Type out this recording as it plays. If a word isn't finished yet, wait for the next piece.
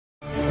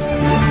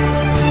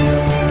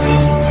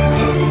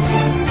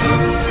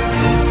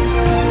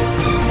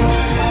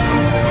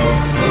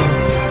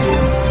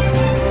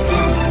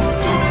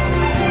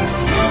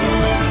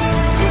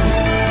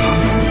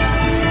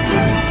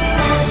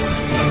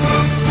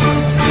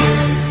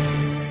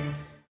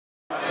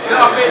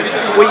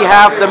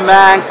have the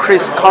man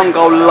Chris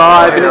Kongo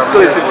live and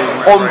exclusive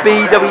on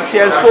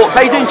BWTM Sports.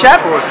 How you doing,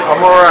 chap?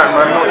 I'm alright,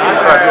 man. Not too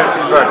bad, not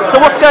too bad.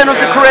 So what's going on with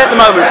the career at the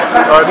moment?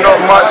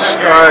 Not much.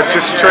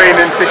 Just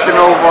training, ticking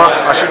over.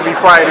 I should be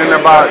fighting in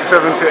about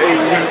 7 to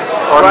 8 weeks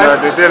on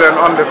the Dylan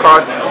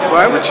undercard,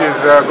 which is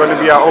going to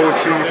be at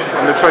O2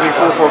 on the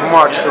 24th of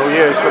March. So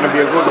yeah, it's going to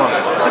be a good one.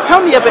 So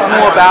tell me a bit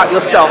more about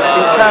yourself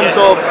in terms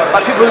of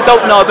people who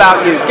don't know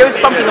about you. Give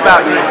us something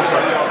about you.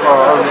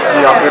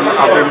 Obviously, I've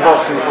been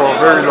boxing for a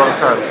very long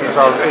time.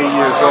 Since I was 8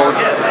 years old,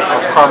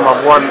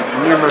 I've won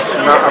numerous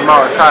amount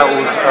of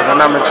titles as an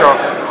amateur.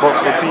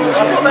 Boxed for Team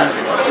GB,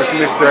 just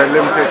missed the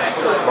Olympics,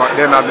 but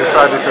then I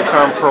decided to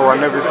turn pro,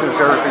 and ever since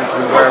everything's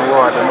been going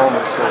well at the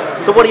moment.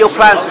 So what are your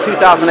plans for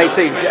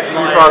 2018?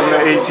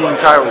 2018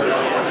 titles.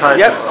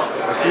 Yep.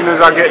 As soon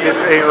as I get this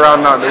 8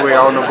 round out of the way,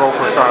 I want to go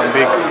for something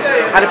big.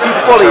 How do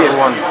people follow you?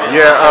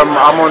 Yeah,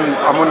 I'm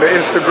on the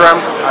Instagram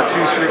at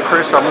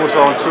 2SlickChris. I'm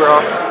also on Twitter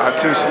at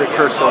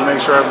 2SlickChris. So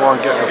make sure everyone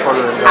get the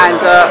following. And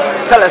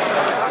tell us,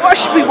 why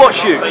should we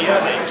watch you?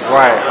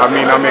 Right, I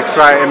mean, I'm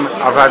exciting.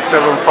 I've had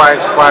 7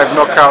 fights, 5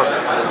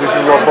 knockouts. This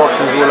is what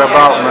boxing is all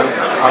about, man.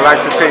 I like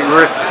to take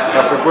risks.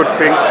 That's a good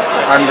thing.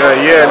 And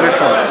yeah,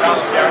 listen,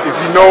 if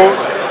you know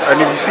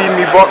and if you've seen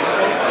me box,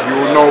 you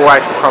will know why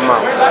to come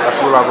out. That's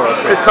all I've got to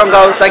say. Chris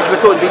Kongo, thank you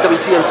for talking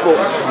BWTM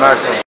Sports.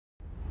 Nice one.